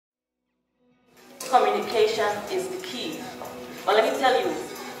communication is the key. Well, let me tell you,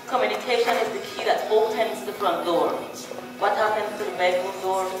 communication is the key that opens the front door. What happens to the bedroom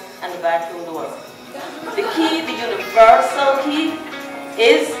door and the bathroom door? The key, the universal key,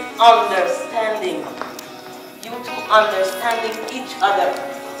 is understanding. You two understanding each other.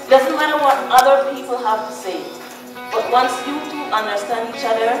 It doesn't matter what other people have to say, but once you two understand each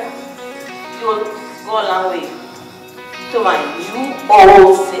other, you will go a long way. To my new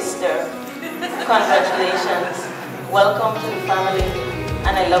old sister, congratulations. Welcome to the family,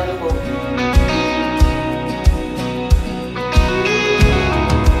 and I love you both.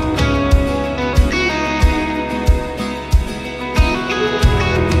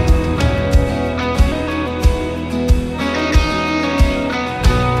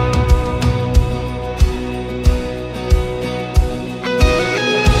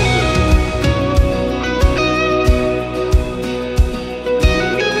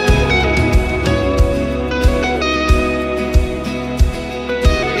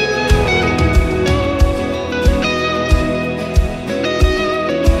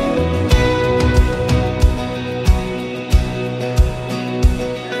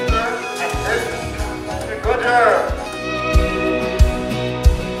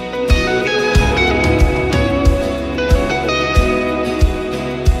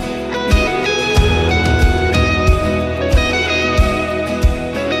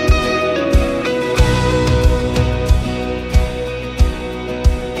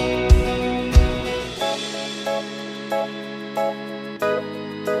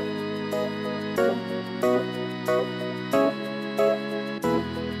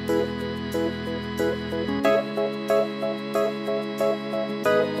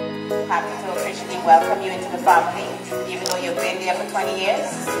 Happy to officially welcome you into the family, even though you've been there for 20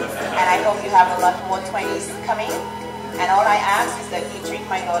 years. And I hope you have a lot more 20s coming. And all I ask is that you treat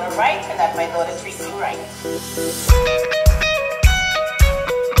my daughter right and that my daughter treats you right.